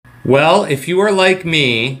Well, if you are like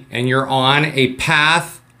me and you're on a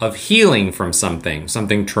path of healing from something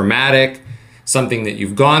traumatic, something that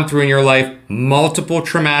you've gone through in your life, multiple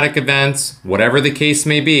traumatic events, whatever the case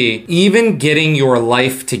may be, even getting your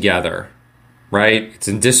life together, right? It's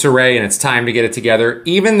in disarray and it's time to get it together.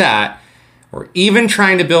 Even that, or even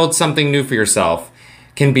trying to build something new for yourself,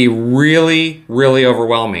 can be really, really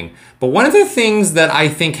overwhelming. But one of the things that I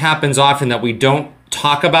think happens often that we don't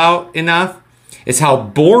talk about enough is how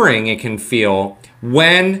boring it can feel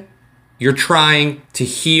when you're trying to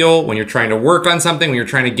heal, when you're trying to work on something, when you're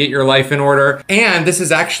trying to get your life in order. And this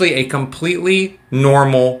is actually a completely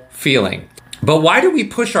normal feeling. But why do we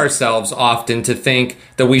push ourselves often to think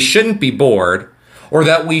that we shouldn't be bored or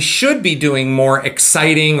that we should be doing more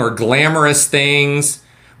exciting or glamorous things?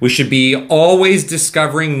 We should be always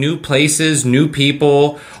discovering new places, new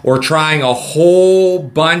people, or trying a whole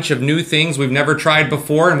bunch of new things we've never tried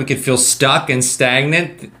before, and we could feel stuck and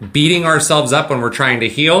stagnant, beating ourselves up when we're trying to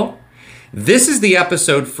heal. This is the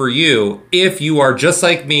episode for you if you are just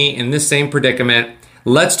like me in this same predicament.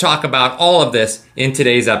 Let's talk about all of this in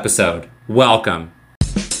today's episode. Welcome.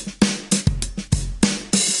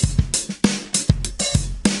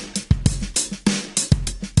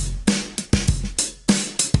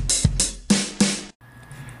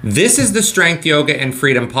 This is the Strength, Yoga, and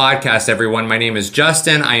Freedom podcast, everyone. My name is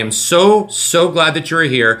Justin. I am so glad that you're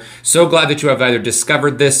here. So glad that you have either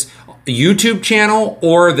discovered this YouTube channel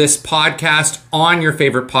or this podcast on your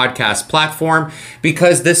favorite podcast platform,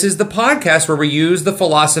 because this is the podcast where we use the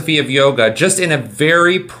philosophy of yoga just in a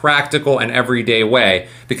very practical and everyday way,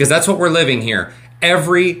 because that's what we're living here,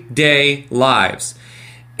 everyday lives.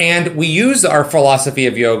 And we use our philosophy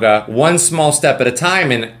of yoga one small step at a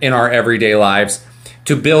time in our everyday lives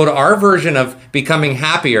to build our version of becoming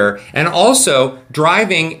happier and also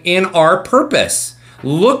driving in our purpose,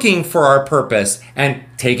 looking for our purpose and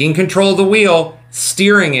taking control of the wheel,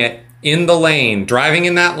 steering it in the lane, driving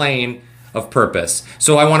in that lane of purpose.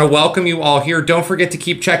 So I want to welcome you all here. Don't forget to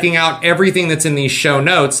keep checking out everything that's in these show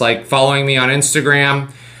notes, like following me on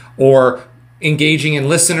Instagram or engaging in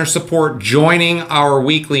listener support, joining our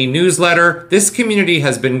weekly newsletter. This community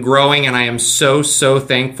has been growing, and I am so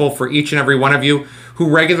thankful for each and every one of you who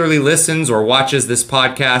regularly listens or watches this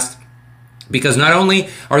podcast, because not only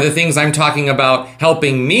are the things I'm talking about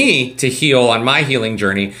helping me to heal on my healing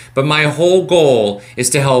journey, but my whole goal is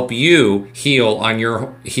to help you heal on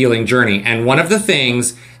your healing journey. And one of the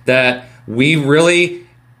things that we really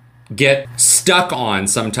get stuck on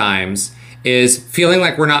sometimes is feeling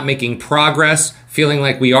like we're not making progress, feeling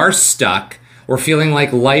like we are stuck, or feeling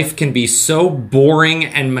like life can be so boring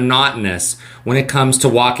and monotonous when it comes to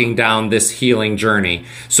walking down this healing journey.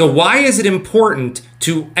 So why is it important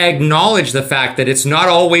to acknowledge the fact that it's not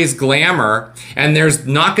always glamour and there's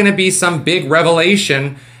not going to be some big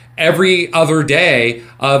revelation every other day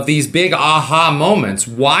of these big aha moments?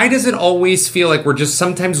 Why does it always feel like we're just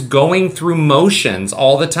sometimes going through motions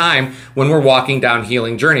all the time when we're walking down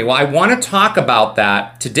healing journey? Well, I want to talk about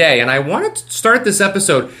that today, and I want to start this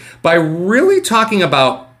episode by really talking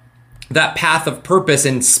about that path of purpose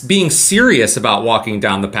and being serious about walking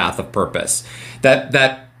down the path of purpose.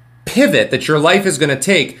 That pivot that your life is going to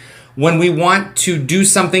take when we want to do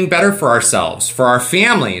something better for ourselves, for our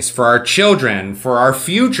families, for our children, for our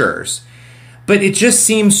futures. But it just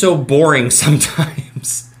seems so boring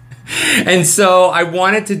sometimes. And so I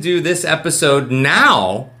wanted to do this episode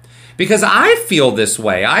now because I feel this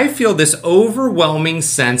way. I feel this overwhelming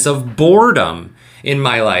sense of boredom in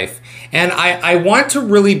my life. And I want to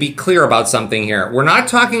really be clear about something here. We're not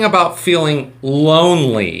talking about feeling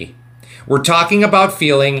lonely. We're talking about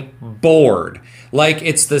feeling bored. Like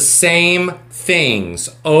it's the same things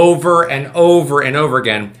over and over and over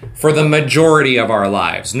again for the majority of our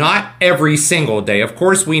lives. Not every single day. Of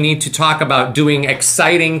course, we need to talk about doing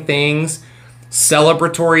exciting things,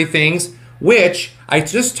 celebratory things, which I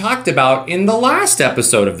just talked about in the last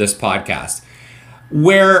episode of this podcast,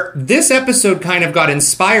 where this episode kind of got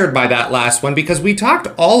inspired by that last one because we talked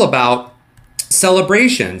all about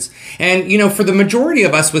celebrations. And, for the majority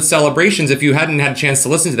of us with celebrations, if you hadn't had a chance to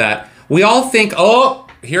listen to that, we all think, oh,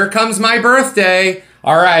 here comes my birthday.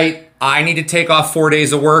 All right, I need to take off 4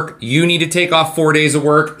 days of work. You need to take off 4 days of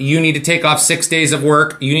work. You need to take off 6 days of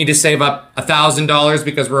work. You need to save up $1,000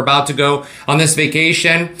 because we're about to go on this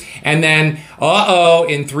vacation. And then,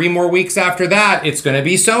 in 3 more weeks after that, it's going to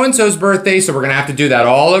be so-and-so's birthday. So we're going to have to do that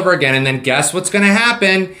all over again. And then guess what's going to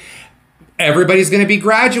happen? Everybody's going to be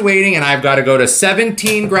graduating, and I've got to go to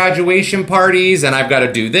 17 graduation parties, and I've got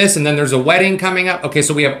to do this, and then there's a wedding coming up. Okay,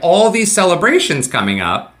 so we have all these celebrations coming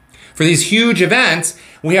up for these huge events.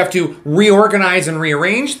 We have to reorganize and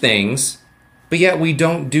rearrange things but yet we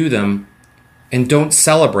don't do them and don't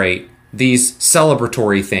celebrate these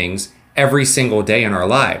celebratory things every single day in our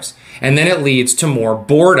lives. And then it leads to more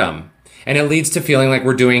boredom, and it leads to feeling like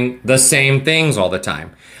we're doing the same things all the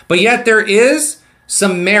time. But yet there is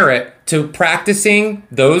some merit to practicing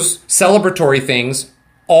those celebratory things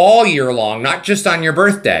all year long, not just on your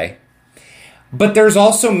birthday. But there's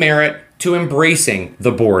also merit to embracing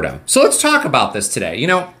the boredom. So let's talk about this today. You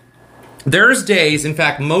know, there's days, in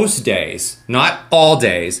fact, most days, not all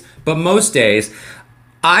days, but most days,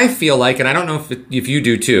 I feel like, and I don't know if you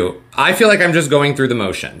do too, I feel like I'm just going through the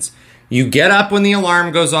motions. You get up when the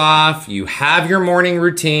alarm goes off, you have your morning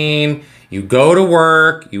routine, you go to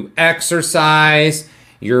work, you exercise,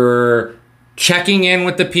 you're checking in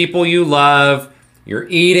with the people you love, you're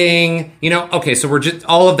eating, okay, so we're just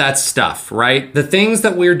all of that stuff, right? The things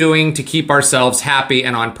that we're doing to keep ourselves happy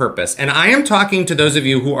and on purpose. And I am talking to those of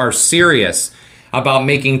you who are serious about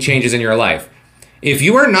making changes in your life. If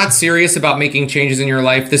you are not serious about making changes in your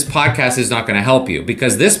life, this podcast is not going to help you,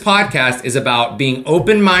 because this podcast is about being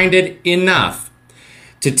open-minded enough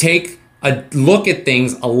to take a look at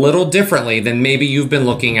things a little differently than maybe you've been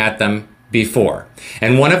looking at them before.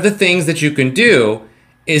 And one of the things that you can do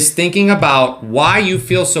is thinking about why you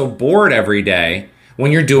feel so bored every day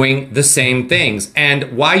when you're doing the same things,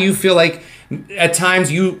 and why you feel like at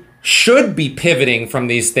times you should be pivoting from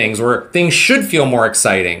these things, or things should feel more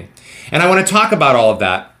exciting. And I want to talk about all of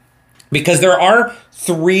that because there are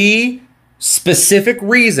 3 specific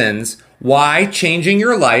reasons why changing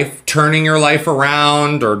your life, turning your life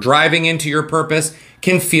around, or driving into your purpose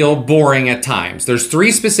can feel boring at times. There's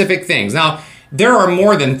 3 specific things. Now, there are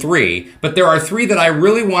more than 3, but there are 3 that I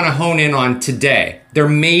really want to hone in on today. They're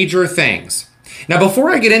major things. Now, before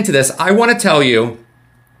I get into this, I want to tell you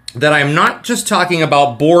that I'm not just talking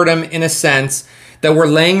about boredom in a sense that we're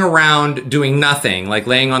laying around doing nothing, like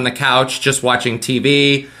laying on the couch just watching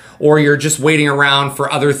TV, or you're just waiting around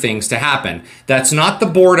for other things to happen. That's not the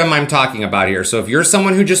boredom I'm talking about here. So if you're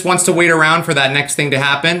someone who just wants to wait around for that next thing to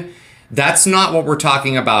happen, that's not what we're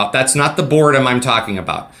talking about. That's not the boredom I'm talking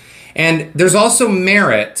about. And there's also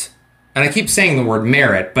merit, and I keep saying the word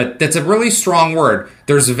merit, but that's a really strong word.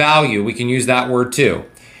 There's value. We can use that word too.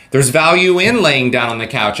 There's value in laying down on the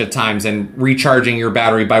couch at times and recharging your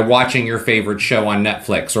battery by watching your favorite show on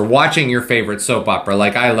Netflix, or watching your favorite soap opera,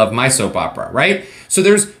 like I love my soap opera, right? So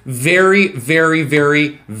there's very, very,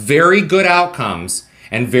 very, very good outcomes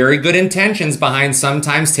and very good intentions behind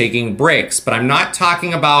sometimes taking breaks. But I'm not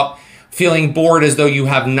talking about feeling bored as though you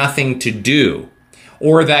have nothing to do,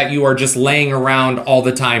 or that you are just laying around all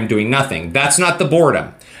the time doing nothing. That's not the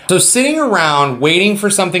boredom. So sitting around waiting for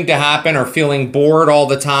something to happen, or feeling bored all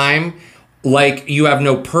the time, like you have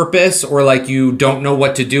no purpose, or like you don't know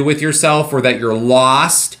what to do with yourself, or that you're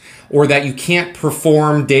lost, or that you can't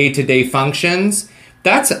perform day-to-day functions,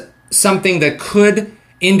 that's something that could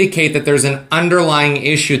indicate that there's an underlying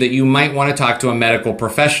issue that you might want to talk to a medical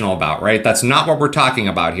professional about, right? That's not what we're talking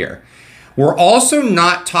about here. We're also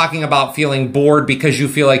not talking about feeling bored because you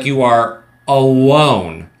feel like you are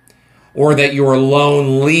alone, or that you're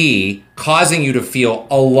lonely, causing you to feel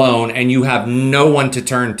alone and you have no one to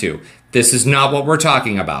turn to. This is not what we're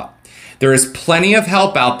talking about. There is plenty of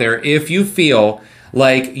help out there if you feel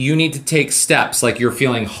like you need to take steps, like you're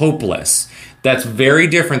feeling hopeless. That's very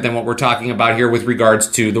different than what we're talking about here with regards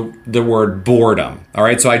to the word boredom. All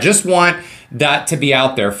right, so I just want that to be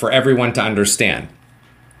out there for everyone to understand.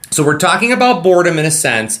 So we're talking about boredom in a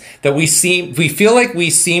sense that we feel like we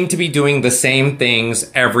seem to be doing the same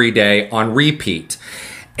things every day on repeat.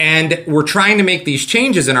 And we're trying to make these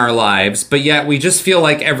changes in our lives, but yet we just feel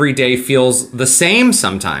like every day feels the same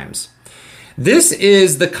sometimes. This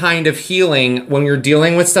is the kind of healing, when you're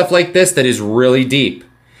dealing with stuff like this, that is really deep.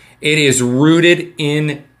 It is rooted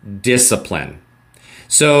in discipline.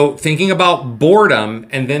 So thinking about boredom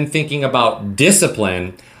and then thinking about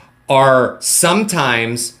discipline are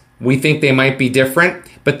sometimes, we think they might be different,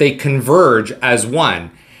 but they converge as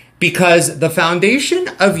one. Because the foundation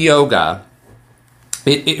of yoga,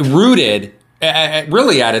 it rooted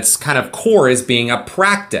really at its kind of core is being a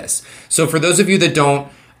practice. So for those of you that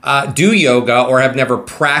don't do yoga or have never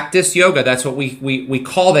practiced yoga, that's what we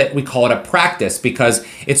call it. We call it a practice because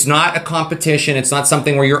it's not a competition. It's not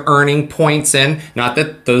something where you're earning points in. Not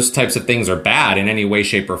that those types of things are bad in any way,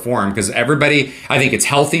 shape, or form, because everybody, I think it's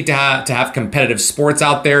healthy to have competitive sports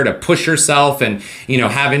out there to push yourself and,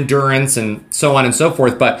 have endurance and so on and so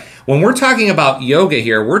forth. But when we're talking about yoga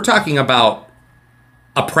here, we're talking about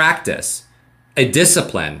a practice, a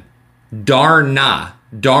discipline, dharana,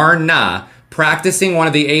 practicing one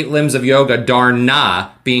of the 8 limbs of yoga,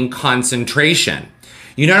 dharana being concentration.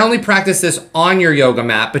 You not only practice this on your yoga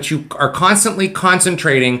mat, but you are constantly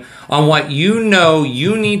concentrating on what you know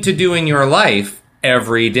you need to do in your life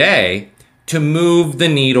every day to move the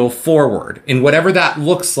needle forward in whatever that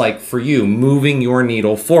looks like for you, moving your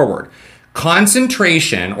needle forward.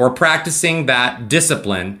 Concentration or practicing that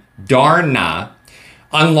discipline, dharana,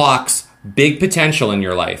 unlocks big potential in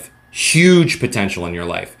your life, huge potential in your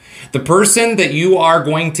life. The person that you are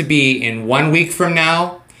going to be in 1 week from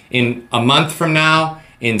now, in a month from now,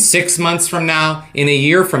 in 6 months from now, in a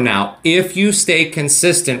year from now, if you stay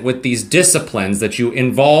consistent with these disciplines that you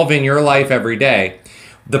involve in your life every day,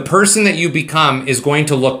 the person that you become is going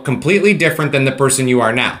to look completely different than the person you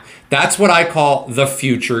are now. That's what I call the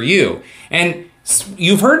future you. And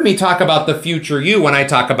you've heard me talk about the future you when I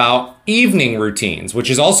talk about evening routines, which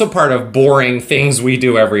is also part of boring things we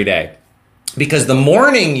do every day. Because the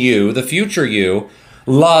morning you, the future you,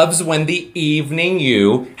 loves when the evening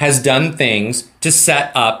you has done things to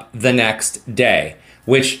set up the next day,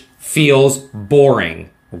 which feels boring,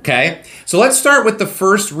 okay? So let's start with the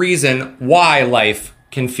first reason why life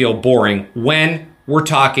can feel boring when we're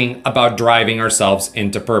talking about driving ourselves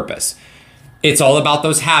into purpose. It's all about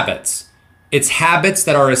those habits. It's habits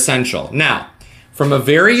that are essential. Now, from a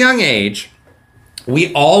very young age,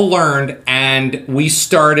 we all learned and we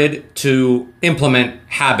started to implement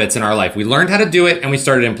habits in our life. We learned how to do it and we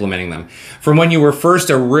started implementing them. From when you were first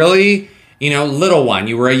a really, little one,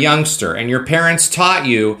 you were a youngster and your parents taught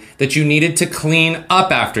you that you needed to clean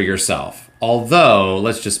up after yourself. Although,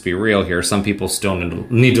 let's just be real here, some people still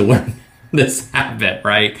need to learn this habit,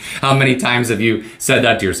 right? How many times have you said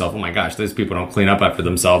that to yourself? Oh my gosh, those people don't clean up after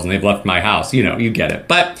themselves and they've left my house. You get it.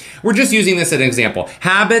 But we're just using this as an example.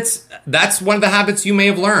 Habits, that's one of the habits you may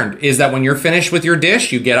have learned, is that when you're finished with your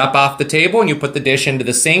dish, you get up off the table and you put the dish into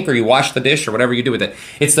the sink or you wash the dish or whatever you do with it.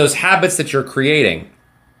 It's those habits that you're creating.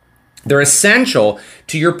 They're essential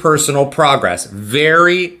to your personal progress.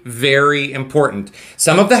 Very, very important.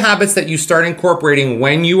 Some of the habits that you start incorporating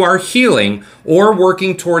when you are healing or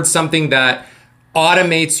working towards something that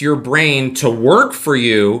automates your brain to work for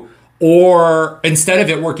you, or instead of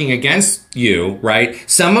it working against you, right?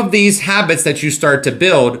 Some of these habits that you start to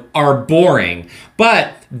build are boring,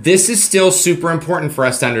 but this is still super important for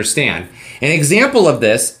us to understand. An example of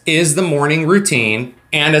this is the morning routine.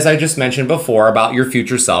 And as I just mentioned before about your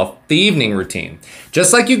future self, the evening routine.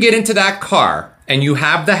 Just like you get into that car and you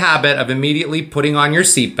have the habit of immediately putting on your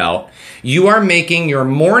seatbelt, you are making your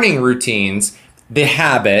morning routines the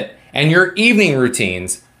habit and your evening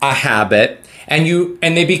routines a habit, and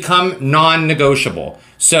they become non-negotiable.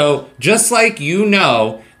 So just like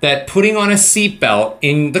that putting on a seatbelt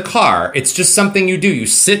in the car, it's just something you do. You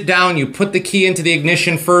sit down, you put the key into the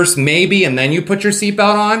ignition first, maybe, and then you put your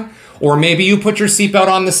seatbelt on. Or maybe you put your seatbelt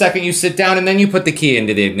on the second you sit down and then you put the key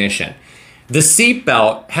into the ignition. The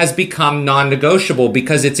seatbelt has become non-negotiable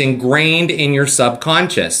because it's ingrained in your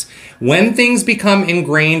subconscious. When things become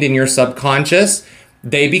ingrained in your subconscious,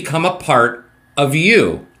 they become a part of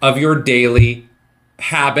you, of your daily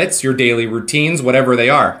habits, your daily routines, whatever they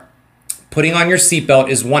are. Putting on your seatbelt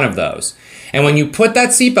is one of those. And when you put that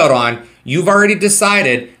seatbelt on, you've already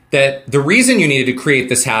decided that the reason you needed to create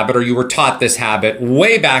this habit, or you were taught this habit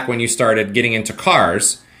way back when you started getting into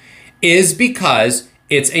cars, is because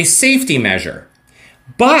it's a safety measure.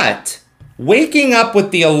 But waking up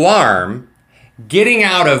with the alarm, getting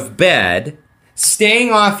out of bed,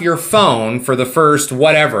 staying off your phone for the first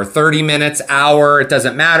 30 minutes, hour, it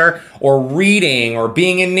doesn't matter, or reading or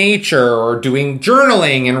being in nature or doing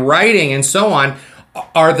journaling and writing and so on,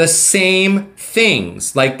 are the same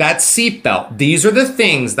things. Like that seatbelt. These are the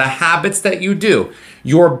things, the habits that you do.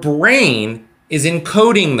 Your brain is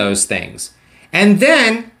encoding those things. And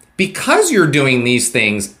then, because you're doing these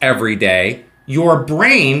things every day, your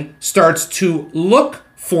brain starts to look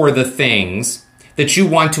for the things that you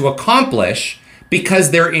want to accomplish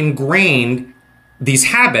because they're ingrained. These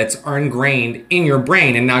habits are ingrained in your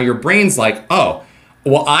brain. And now your brain's like, oh,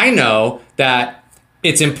 well, I know that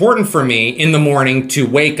it's important for me in the morning to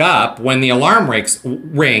wake up when the alarm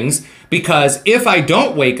rings, because if I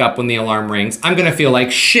don't wake up when the alarm rings, I'm going to feel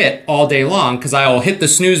like shit all day long because I'll hit the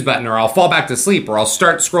snooze button, or I'll fall back to sleep, or I'll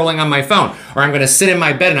start scrolling on my phone, or I'm going to sit in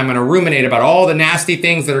my bed and I'm going to ruminate about all the nasty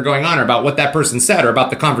things that are going on, or about what that person said, or about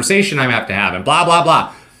the conversation I have to have, and blah, blah,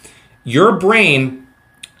 blah. Your brain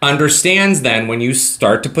understands then, when you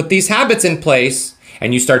start to put these habits in place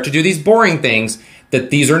and you start to do these boring things, that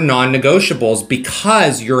these are non-negotiables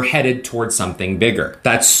because you're headed towards something bigger.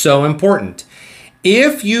 That's so important.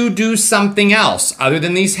 If you do something else other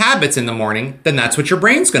than these habits in the morning, then that's what your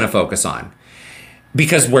brain's going to focus on.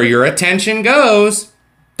 Because where your attention goes,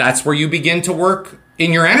 that's where you begin to work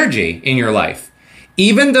in your energy in your life.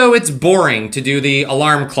 Even though it's boring to do the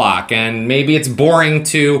alarm clock, and maybe it's boring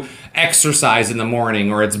to exercise in the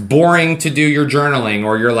morning, or it's boring to do your journaling,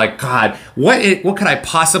 or you're like, God, what could I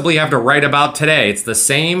possibly have to write about today? It's the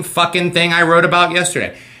same fucking thing I wrote about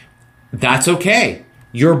yesterday. That's okay.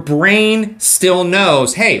 Your brain still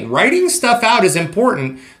knows, hey, writing stuff out is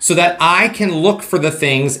important so that I can look for the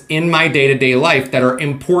things in my day-to-day life that are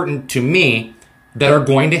important to me that are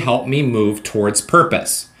going to help me move towards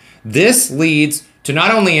purpose. This leads to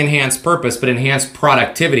not only enhance purpose, but enhance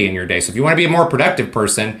productivity in your day. So if you want to be a more productive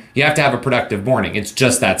person, you have to have a productive morning. It's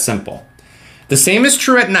just that simple. The same is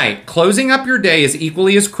true at night. Closing up your day is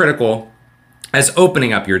equally as critical as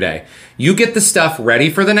opening up your day. You get the stuff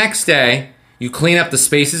ready for the next day. You clean up the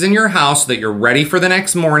spaces in your house so that you're ready for the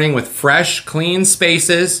next morning with fresh, clean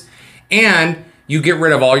spaces. And you get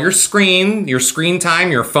rid of all your screen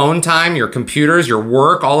time, your phone time, your computers, your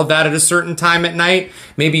work, all of that at a certain time at night.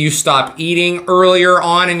 Maybe you stop eating earlier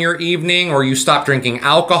on in your evening, or you stop drinking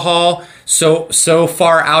alcohol so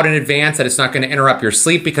far out in advance that it's not going to interrupt your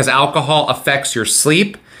sleep because alcohol affects your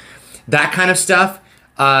sleep. That kind of stuff.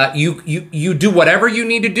 You do whatever you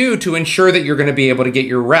need to do to ensure that you're going to be able to get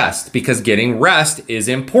your rest, because getting rest is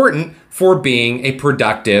important for being a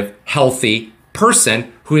productive, healthy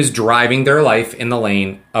person who is driving their life in the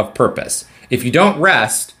lane of purpose. If you don't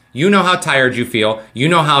rest, you know how tired you feel. You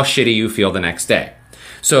know how shitty you feel the next day.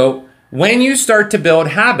 So when you start to build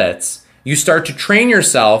habits, you start to train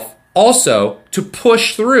yourself also to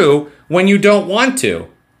push through when you don't want to,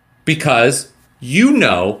 because you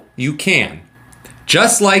know you can.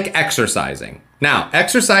 Just like exercising. Now,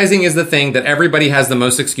 exercising is the thing that everybody has the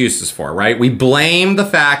most excuses for, right? We blame the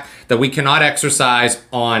fact that we cannot exercise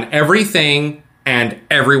on everything and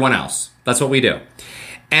everyone else. That's what we do.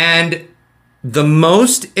 And the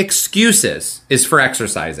most excuses is for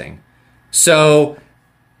exercising. So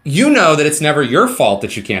you know that it's never your fault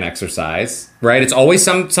that you can't exercise, right? It's always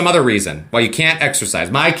some other reason why you can't exercise.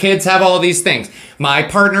 My kids have all these things. My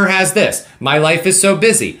partner has this. My life is so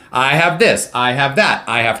busy. I have this. I have that.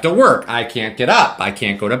 I have to work. I can't get up. I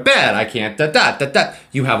can't go to bed. I can't da.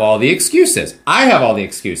 You have all the excuses. I have all the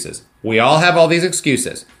excuses. We all have all these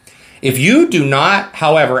excuses. If you do not,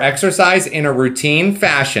 however, exercise in a routine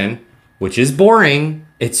fashion, which is boring,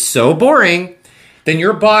 it's so boring, then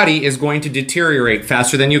your body is going to deteriorate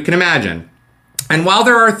faster than you can imagine. And while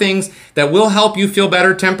there are things that will help you feel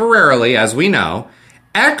better temporarily, as we know,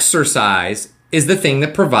 exercise is the thing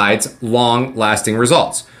that provides long-lasting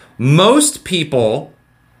results. Most people,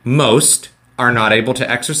 are not able to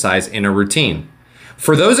exercise in a routine.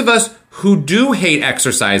 For those of us who do hate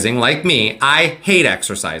exercising, like me, I hate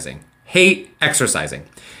exercising.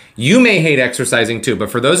 You may hate exercising too,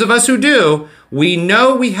 but for those of us who do, we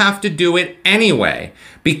know we have to do it anyway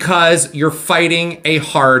because you're fighting a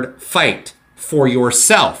hard fight for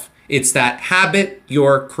yourself. It's that habit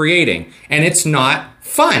you're creating, and it's not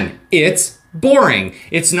fun. It's boring.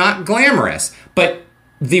 It's not glamorous, but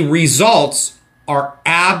the results are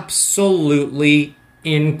absolutely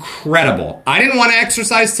incredible. I didn't want to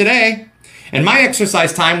exercise today, and my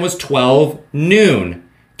exercise time was 12 noon.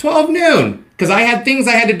 12 noon, because I had things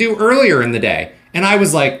I had to do earlier in the day. And I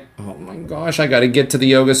was like, oh my gosh, I got to get to the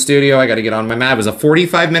yoga studio. I got to get on my mat. It was a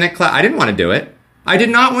 45-minute class. I didn't want to do it. I did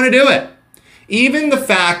not want to do it. Even the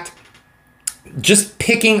fact, just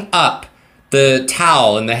picking up the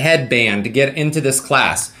towel and the headband to get into this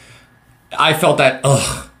class, I felt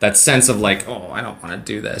that sense of like, oh, I don't want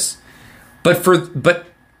to do this. But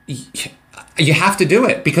you have to do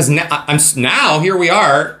it, because now here we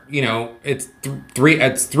are, it's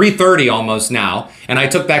 3:30 almost now, and I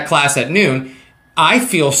took that class at noon. I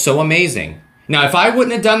feel so amazing. Now, if I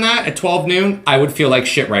wouldn't have done that at 12 noon, I would feel like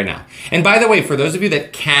shit right now. And by the way, for those of you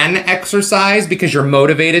that can exercise because you're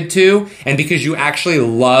motivated to, and because you actually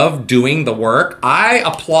love doing the work, I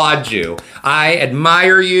applaud you. I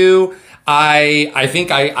admire you. I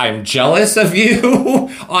think I'm jealous of you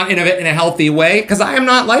in a healthy way, because I am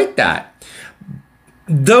not like that.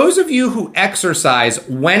 Those of you who exercise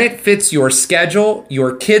when it fits your schedule,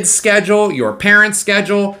 your kid's schedule, your parents'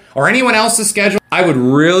 schedule, or anyone else's schedule, I would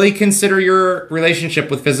really consider your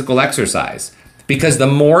relationship with physical exercise. Because the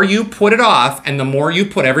more you put it off and the more you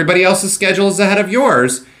put everybody else's schedules ahead of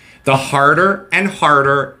yours, the harder and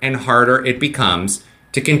harder and harder it becomes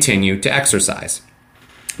to continue to exercise.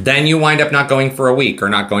 Then you wind up not going for a week or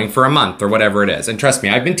not going for a month or whatever it is. And trust me,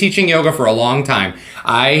 I've been teaching yoga for a long time.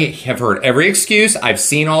 I have heard every excuse. I've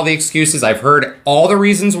seen all the excuses. I've heard all the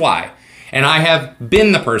reasons why. And I have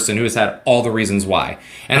been the person who has had all the reasons why.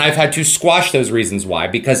 And I've had to squash those reasons why,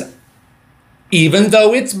 because even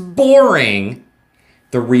though it's boring,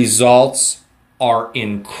 the results are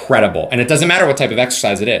incredible. And it doesn't matter what type of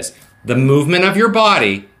exercise it is. The movement of your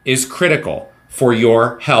body is critical for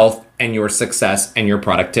your health and your success and your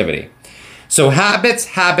productivity. So habits,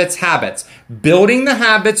 habits, habits. Building the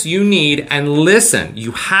habits you need, and listen,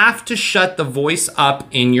 you have to shut the voice up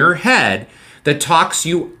in your head that talks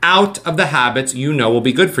you out of the habits you know will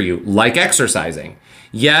be good for you, like exercising.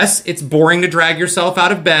 Yes, it's boring to drag yourself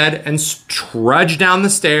out of bed and trudge down the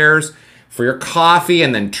stairs for your coffee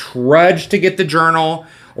and then trudge to get the journal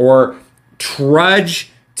or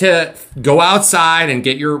trudge to go outside and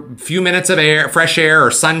get your few minutes of air, fresh air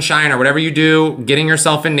or sunshine or whatever you do, getting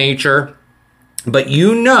yourself in nature. But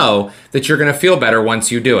you know that you're going to feel better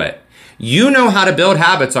once you do it. You know how to build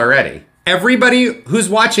habits already. Everybody who's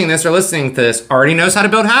watching this or listening to this already knows how to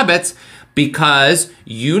build habits because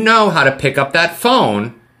you know how to pick up that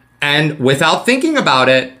phone and without thinking about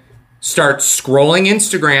it, start scrolling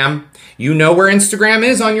Instagram. You know where Instagram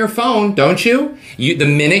is on your phone, don't you? The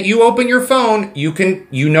minute you open your phone,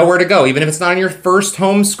 you know where to go. Even if it's not on your first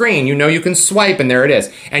home screen, you know you can swipe and there it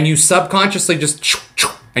is. And you subconsciously just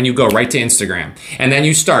and you go right to Instagram. And then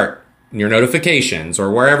you start your notifications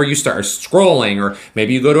or wherever you start scrolling, or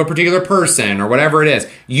maybe you go to a particular person or whatever it is.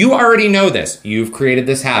 You already know this. You've created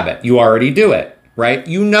this habit. You already do it, right?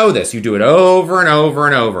 You know this. You do it over and over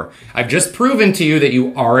and over. I've just proven to you that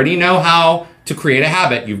you already know how to create a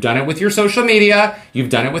habit. You've done it with your social media. You've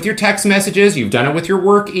done it with your text messages. You've done it with your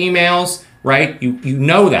work emails, right? You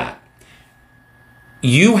know that.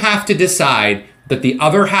 You have to decide that the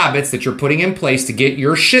other habits that you're putting in place to get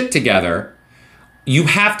your shit together, you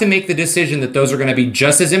have to make the decision that those are going to be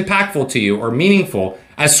just as impactful to you or meaningful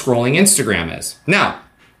as scrolling Instagram is. Now,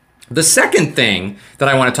 the second thing that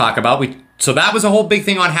I want to talk about, so that was a whole big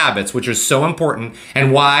thing on habits, which is so important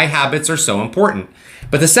and why habits are so important.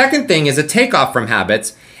 But the second thing is a takeoff from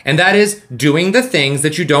habits, and that is doing the things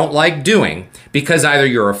that you don't like doing because either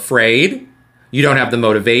you're afraid, you don't have the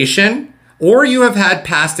motivation, or you have had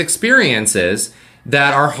past experiences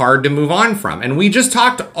that are hard to move on from. And we just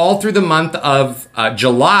talked all through the month of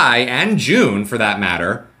July and June, for that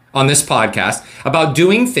matter, on this podcast about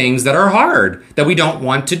doing things that are hard, that we don't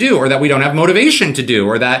want to do, or that we don't have motivation to do,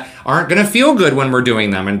 or that aren't going to feel good when we're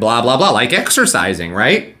doing them, and blah, blah, blah, like exercising,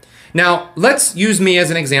 right? Now, let's use me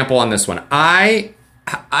as an example on this one. I'm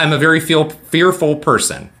a very fearful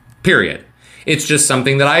person, period. It's just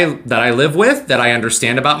something that I live with, that I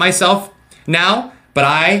understand about myself now, but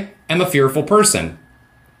I am a fearful person.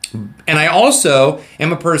 And I also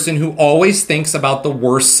am a person who always thinks about the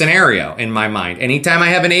worst scenario in my mind. Anytime I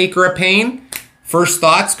have an ache or a pain, first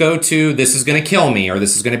thoughts go to this is going to kill me, or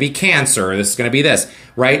this is going to be cancer, or this is going to be this,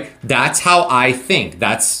 right? That's how I think.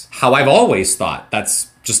 That's how I've always thought. That's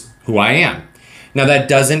just who I am. Now, that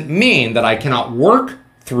doesn't mean that I cannot work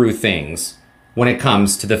through things when it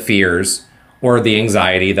comes to the fears or the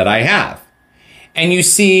anxiety that I have. And you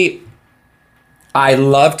see, I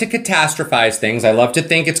love to catastrophize things. I love to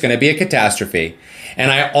think it's going to be a catastrophe.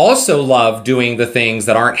 And I also love doing the things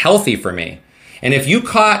that aren't healthy for me. And if you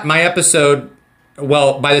caught my episode,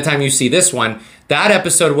 well, by the time you see this one, that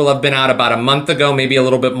episode will have been out about a month ago, maybe a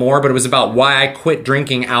little bit more, but it was about why I quit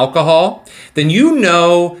drinking alcohol. Then you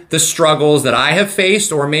know the struggles that I have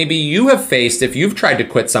faced, or maybe you have faced if you've tried to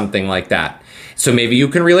quit something like that. So maybe you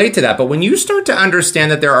can relate to that. But when you start to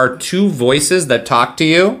understand that there are two voices that talk to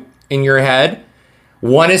you in your head,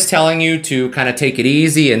 one is telling you to kind of take it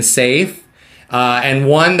easy and safe, and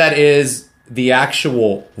one that is the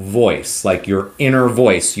actual voice, like your inner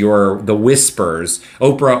voice, the whispers.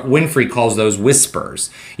 Oprah Winfrey calls those whispers.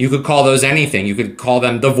 You could call those anything. You could call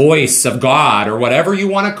them the voice of God or whatever you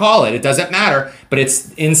want to call it. It doesn't matter, but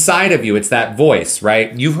it's inside of you. It's that voice,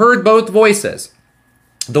 right? You've heard both voices.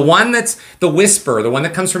 The one that's the whisper, the one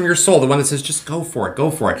that comes from your soul, the one that says, just go for it,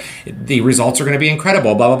 go for it. The results are going to be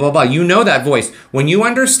incredible, blah, blah, blah, blah. You know that voice. When you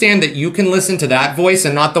understand that you can listen to that voice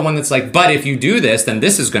and not the one that's like, but if you do this, then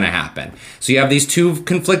this is going to happen. So you have these two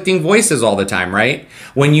conflicting voices all the time, right?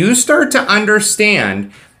 When you start to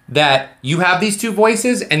understand that you have these two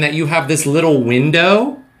voices and that you have this little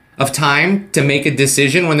window of time to make a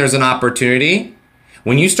decision when there's an opportunity,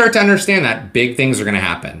 when you start to understand that, big things are going to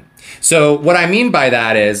happen. So what I mean by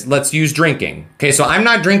that is, let's use drinking. Okay, so I'm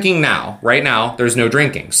not drinking now. Right now, there's no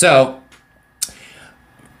drinking. So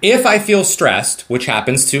if I feel stressed, which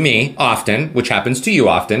happens to me often, which happens to you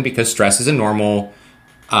often, because stress is a normal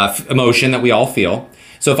emotion that we all feel.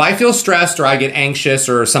 So if I feel stressed or I get anxious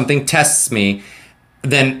or something tests me,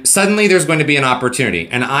 then suddenly there's going to be an opportunity.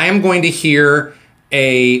 And I am going to hear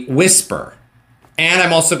a whisper. And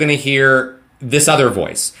I'm also going to hear this other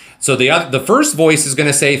voice. So the first voice is going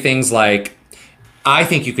to say things like, I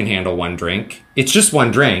think you can handle one drink. It's just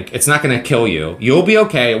one drink. It's not going to kill you. You'll be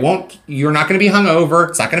okay. You're not going to be hungover.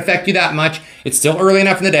 It's not going to affect you that much. It's still early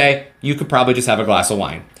enough in the day. You could probably just have a glass of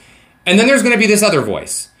wine. And then there's going to be this other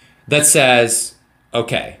voice that says,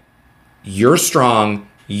 okay, you're strong.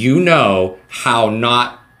 You know how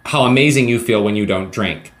amazing you feel when you don't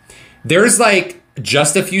drink. There's like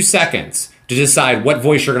just a few seconds to decide what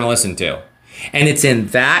voice you're going to listen to. And it's in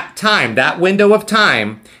that time, that window of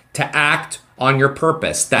time, to act on your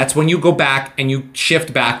purpose. That's when you go back and you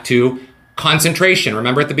shift back to concentration.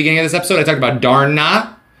 Remember at the beginning of this episode, I talked about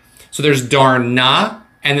dharna. So there's dharna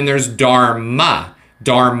and then there's dharma.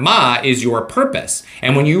 Dharma is your purpose.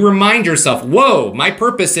 And when you remind yourself, whoa, my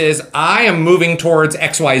purpose is I am moving towards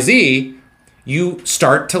XYZ, you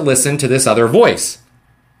start to listen to this other voice.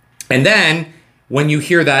 And then when you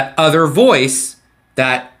hear that other voice,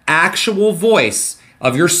 that actual voice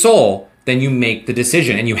of your soul, then you make the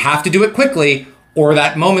decision. And you have to do it quickly or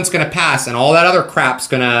that moment's going to pass and all that other crap's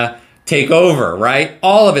going to take over, right?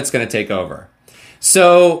 All of it's going to take over.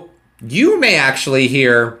 So you may actually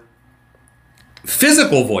hear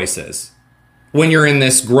physical voices when you're in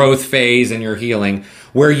this growth phase and you're healing,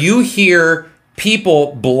 where you hear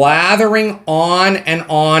people blathering on and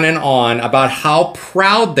on and on about how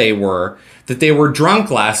proud they were that they were drunk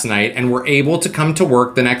last night and were able to come to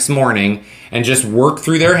work the next morning and just work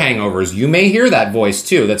through their hangovers. You may hear that voice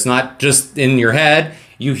too. That's not just in your head.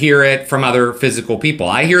 You hear it from other physical people.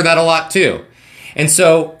 I hear that a lot too. And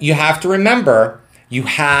so you have to remember you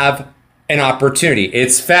have an opportunity.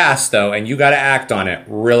 It's fast though, and you got to act on it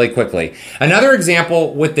really quickly. Another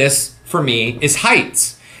example with this for me is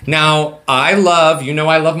heights. Now, I love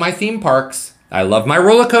my theme parks. I love my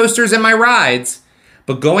roller coasters and my rides,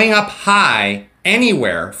 but going up high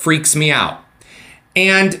anywhere freaks me out.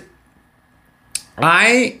 And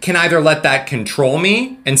I can either let that control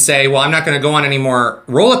me and say, well, I'm not going to go on any more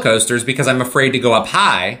roller coasters because I'm afraid to go up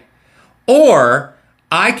high, or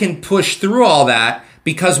I can push through all that.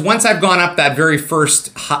 Because once I've gone up that very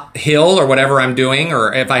first hill or whatever I'm doing,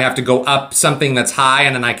 or if I have to go up something that's high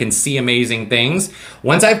and then I can see amazing things,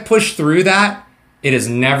 once I've pushed through that, it has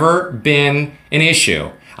never been an issue.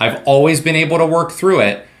 I've always been able to work through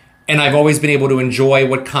it, and I've always been able to enjoy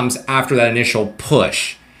what comes after that initial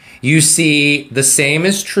push. You see, the same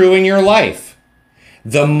is true in your life.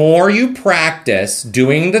 The more you practice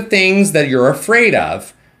doing the things that you're afraid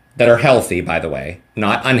of, that are healthy, by the way,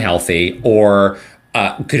 not unhealthy or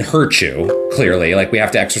could hurt you, clearly. Like, we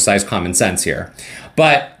have to exercise common sense here.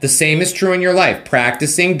 But the same is true in your life.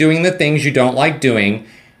 Practicing doing the things you don't like doing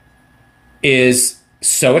is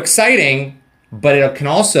so exciting, but it can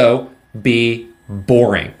also be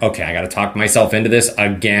boring. Okay, I got to talk myself into this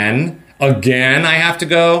again. I have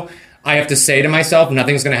to say to myself,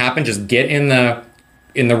 nothing's going to happen. Just get in the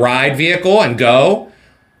ride vehicle and go,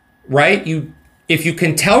 right? If you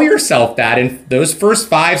can tell yourself that in those first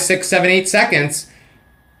 5, 6, 7, 8 seconds,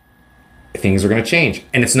 things are going to change.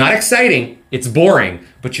 And it's not exciting. It's boring,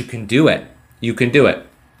 but you can do it. You can do it.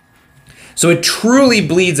 So it truly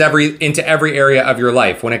bleeds into every area of your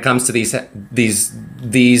life when it comes to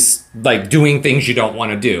these like doing things you don't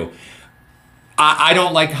want to do. I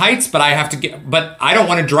don't like heights, but I don't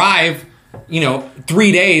want to drive,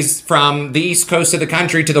 3 days from the East Coast of the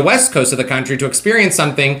country to the West Coast of the country to experience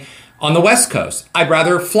something on the West Coast. I'd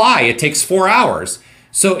rather fly. It takes 4 hours.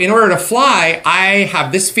 So in order to fly, I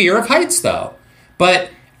have this fear of heights though. But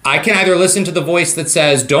I can either listen to the voice that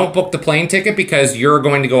says, don't book the plane ticket because you're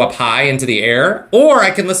going to go up high into the air, or I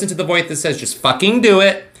can listen to the voice that says, just fucking do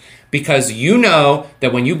it, because you know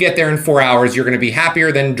that when you get there in 4 hours, you're going to be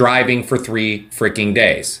happier than driving for 3 freaking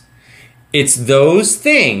days. It's those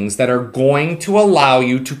things that are going to allow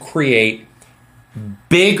you to create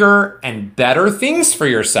bigger and better things for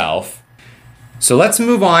yourself. So let's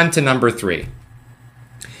move on to number 3.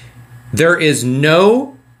 There is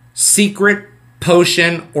no secret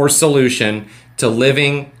potion or solution to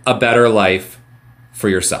living a better life for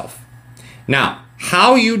yourself. Now,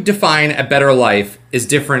 how you define a better life is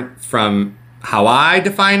different from how I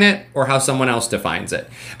define it or how someone else defines it.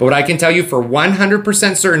 But what I can tell you for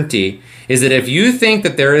 100% certainty is that if you think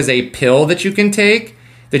that there is a pill that you can take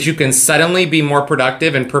that you can suddenly be more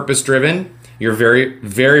productive and purpose-driven, you're very,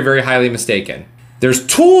 very, very highly mistaken. There's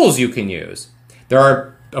tools you can use. There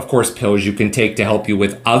are, of course, pills you can take to help you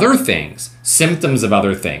with other things, symptoms of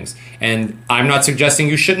other things. And I'm not suggesting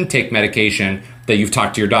you shouldn't take medication that you've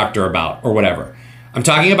talked to your doctor about or whatever. I'm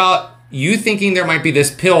talking about you thinking there might be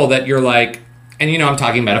this pill that you're like, and I'm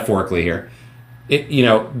talking metaphorically here.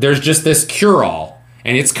 There's just this cure-all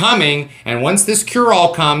and it's coming. And once this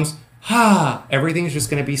cure-all comes, everything's just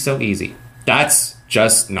going to be so easy. That's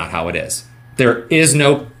just not how it is. There is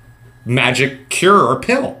no magic cure or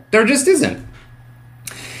pill. There just isn't.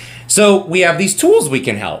 So we have these tools we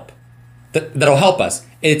can help that'll help us.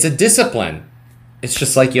 It's a discipline. It's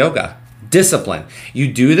just like yoga. Discipline.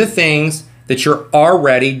 You do the things that you're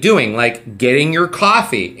already doing, like getting your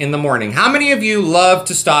coffee in the morning. How many of you love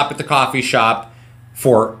to stop at the coffee shop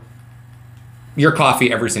for your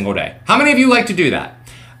coffee every single day? How many of you like to do that?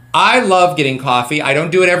 I love getting coffee. I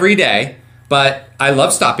don't do it every day, but I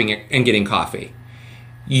love stopping and getting coffee.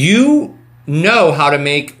 You know how to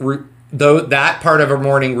make that part of a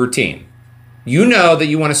morning routine. You know that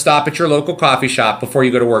you want to stop at your local coffee shop before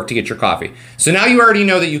you go to work to get your coffee. So now you already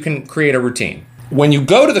know that you can create a routine. When you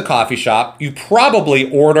go to the coffee shop, you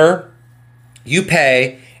probably order, you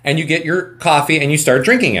pay, and you get your coffee and you start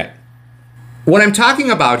drinking it. What I'm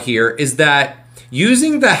talking about here is that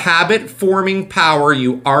using the habit-forming power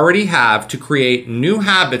you already have to create new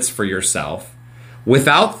habits for yourself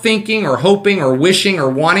without thinking or hoping or wishing or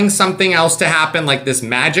wanting something else to happen, like this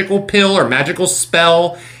magical pill or magical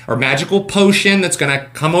spell or magical potion that's going to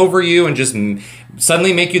come over you and just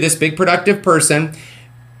suddenly make you this big productive person.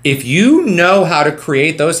 If you know how to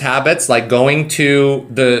create those habits, like going to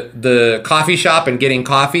the coffee shop and getting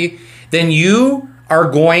coffee, then you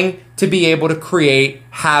are going to be able to create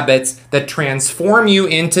habits that transform you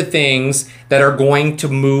into things that are going to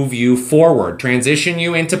move you forward, transition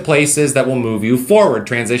you into places that will move you forward,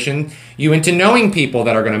 transition you into knowing people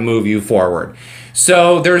that are going to move you forward.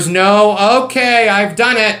 So there's no, okay, I've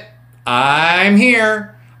done it. I'm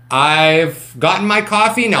here. I've gotten my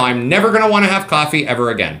coffee. Now I'm never going to want to have coffee ever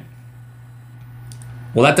again.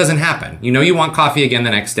 Well, that doesn't happen. You know you want coffee again the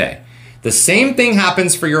next day. The same thing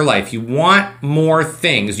happens for your life. You want more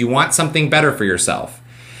things. You want something better for yourself.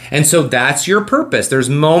 And so that's your purpose. There's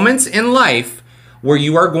moments in life where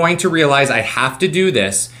you are going to realize I have to do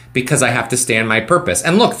this because I have to stay on my purpose.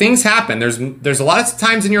 And look, things happen. There's a lot of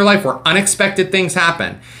times in your life where unexpected things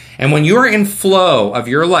happen. And when you are in flow of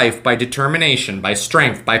your life by determination, by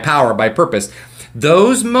strength, by power, by purpose,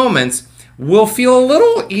 those moments will feel a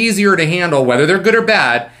little easier to handle, whether they're good or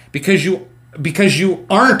bad, because you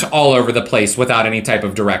aren't all over the place without any type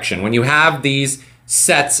of direction. When you have these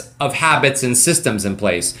sets of habits and systems in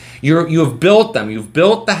place, you have built them. You've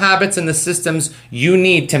built the habits and the systems you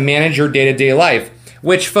need to manage your day-to-day life,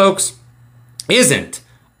 which, folks, isn't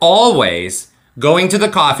always going to the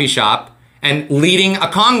coffee shop and leading a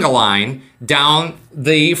conga line down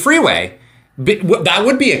the freeway. That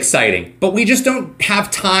would be exciting, but we just don't have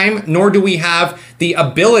time, nor do we have the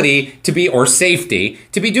ability to be, or safety,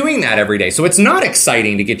 to be doing that every day. So it's not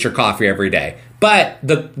exciting to get your coffee every day. But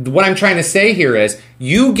what I'm trying to say here is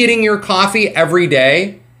you getting your coffee every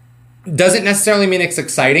day doesn't necessarily mean it's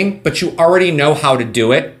exciting, but you already know how to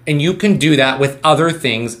do it, and you can do that with other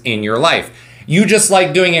things in your life. You just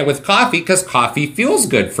like doing it with coffee because coffee feels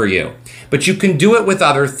good for you, but you can do it with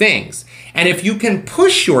other things. And if you can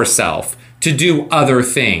push yourself to do other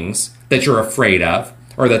things that you're afraid of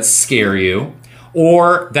or that scare you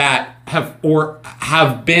or that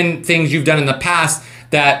have been things you've done in the past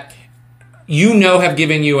that you know have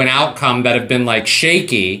given you an outcome that have been like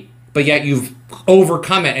shaky, but yet you've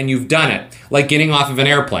overcome it and you've done it, like getting off of an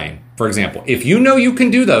airplane, for example. If you know you can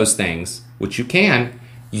do those things, which you can,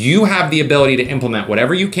 you have the ability to implement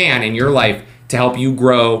whatever you can in your life to help you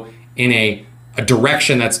grow in a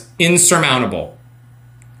direction that's insurmountable.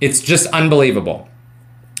 It's just unbelievable.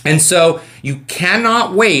 And so you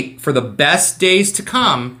cannot wait for the best days to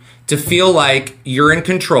come to feel like you're in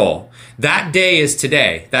control. That day is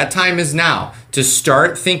today. That time is now to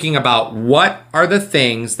start thinking about what are the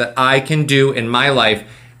things that I can do in my life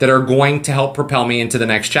that are going to help propel me into the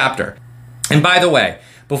next chapter. And by the way,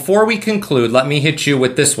 before we conclude, let me hit you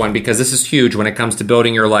with this one because this is huge when it comes to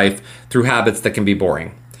building your life through habits that can be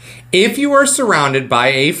boring. If you are surrounded by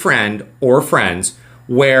a friend or friends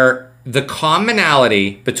where the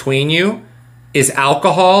commonality between you is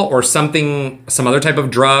alcohol or some other type of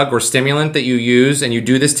drug or stimulant that you use, and you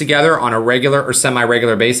do this together on a regular or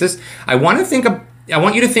semi-regular basis, I want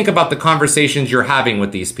you to think about the conversations you're having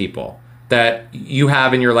with these people that you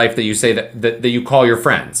have in your life that you say that you call your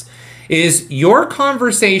friends. Is your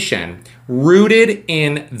conversation rooted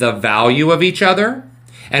in the value of each other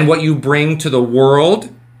and what you bring to the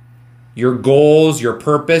world, your goals, your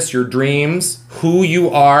purpose, your dreams, who you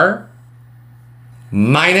are,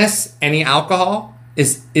 minus any alcohol?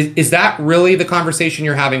 Is that really the conversation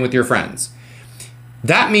you're having with your friends?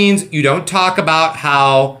 That means you don't talk about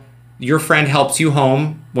how your friend helps you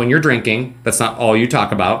home when you're drinking. That's not all you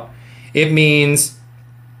talk about. It means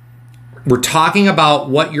we're talking about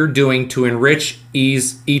what you're doing to enrich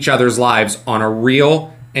each other's lives on a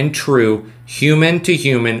real and true human to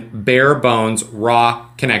human, bare bones, raw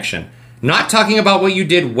connection. Not talking about what you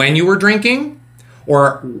did when you were drinking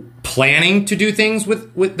or planning to do things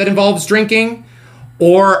with that involves drinking,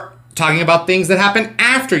 or talking about things that happened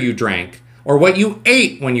after you drank, or what you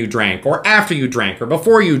ate when you drank, or after you drank, or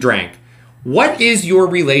before you drank. What is your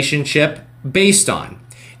relationship based on?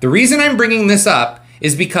 The reason I'm bringing this up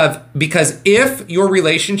is because if your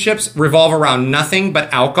relationships revolve around nothing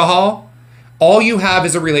but alcohol, all you have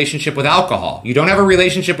is a relationship with alcohol. You don't have a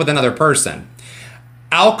relationship with another person.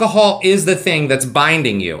 Alcohol is the thing that's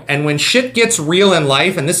binding you. And when shit gets real in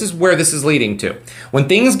life, and this is where this is leading to, when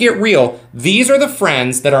things get real, these are the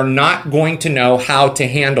friends that are not going to know how to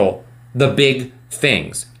handle the big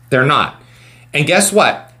things. They're not. And guess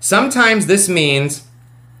what? Sometimes this means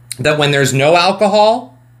that when there's no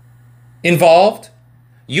alcohol involved,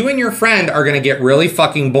 you and your friend are going to get really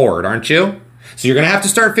fucking bored, aren't you? So you're going to have to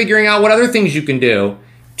start figuring out what other things you can do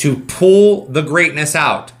to pull the greatness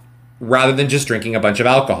out, rather than just drinking a bunch of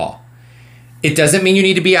alcohol. It doesn't mean you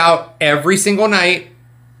need to be out every single night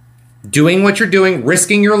doing what you're doing,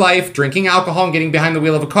 risking your life, drinking alcohol and getting behind the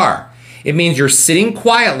wheel of a car. It means you're sitting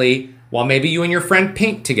quietly while maybe you and your friend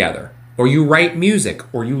paint together, or you write music,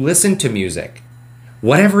 or you listen to music.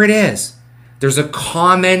 Whatever it is, there's a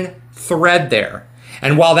common thread there.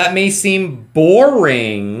 And while that may seem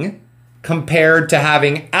boring compared to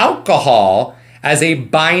having alcohol as a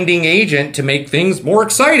binding agent to make things more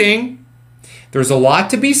exciting, there's a lot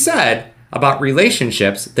to be said about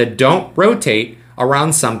relationships that don't rotate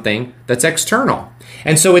around something that's external.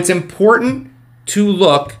 And so it's important to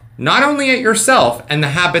look not only at yourself and the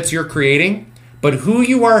habits you're creating, but who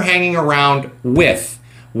you are hanging around with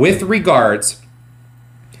regards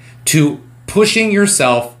to pushing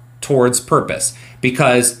yourself towards purpose.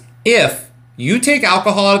 Because if you take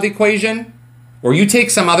alcohol out of the equation, or you take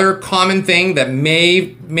some other common thing that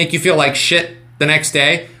may make you feel like shit the next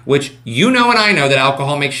day, which you know and I know that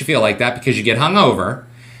alcohol makes you feel like that because you get hungover.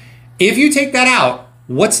 If you take that out,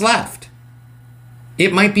 what's left?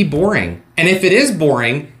 It might be boring. And if it is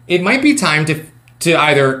boring, it might be time to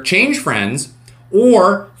either change friends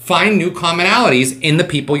or find new commonalities in the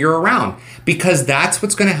people you're around, because that's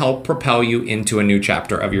what's going to help propel you into a new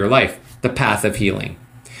chapter of your life, the path of healing.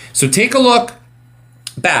 So take a look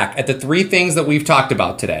back at the 3 things that we've talked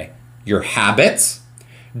about today. Your habits,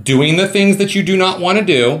 doing the things that you do not want to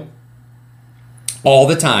do all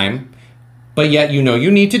the time, but yet you know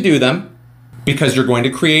you need to do them because you're going to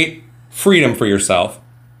create freedom for yourself.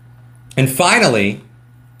 And finally,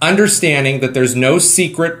 understanding that there's no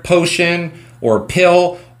secret potion or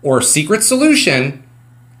pill or secret solution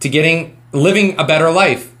to living a better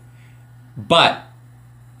life. But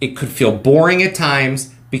it could feel boring at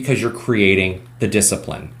times because you're creating the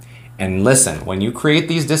discipline. And listen, when you create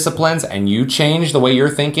these disciplines and you change the way you're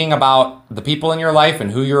thinking about the people in your life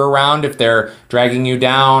and who you're around, if they're dragging you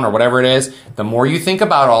down or whatever it is, the more you think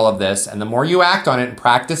about all of this and the more you act on it and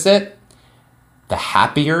practice it, the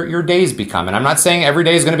happier your days become. And I'm not saying every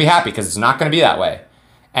day is going to be happy, because it's not going to be that way.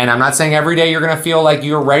 And I'm not saying every day you're going to feel like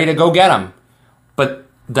you're ready to go get them. But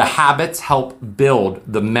the habits help build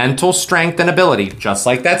the mental strength and ability, just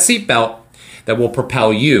like that seatbelt, that will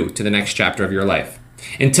propel you to the next chapter of your life.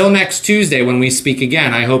 Until next Tuesday when we speak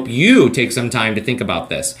again, I hope you take some time to think about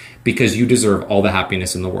this, because you deserve all the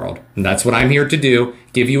happiness in the world. And that's what I'm here to do,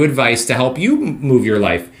 give you advice to help you move your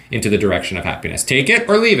life into the direction of happiness. Take it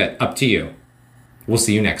or leave it, up to you. We'll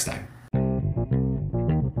see you next time.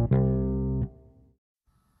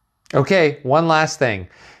 Okay, one last thing.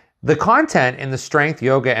 The content in the Strength,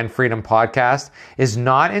 Yoga, and Freedom podcast is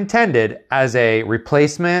not intended as a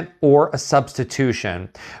replacement or a substitution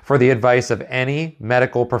for the advice of any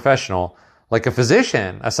medical professional, like a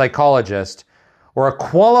physician, a psychologist, or a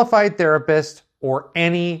qualified therapist, or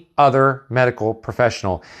any other medical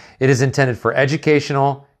professional. It is intended for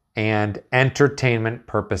educational and entertainment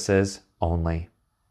purposes only.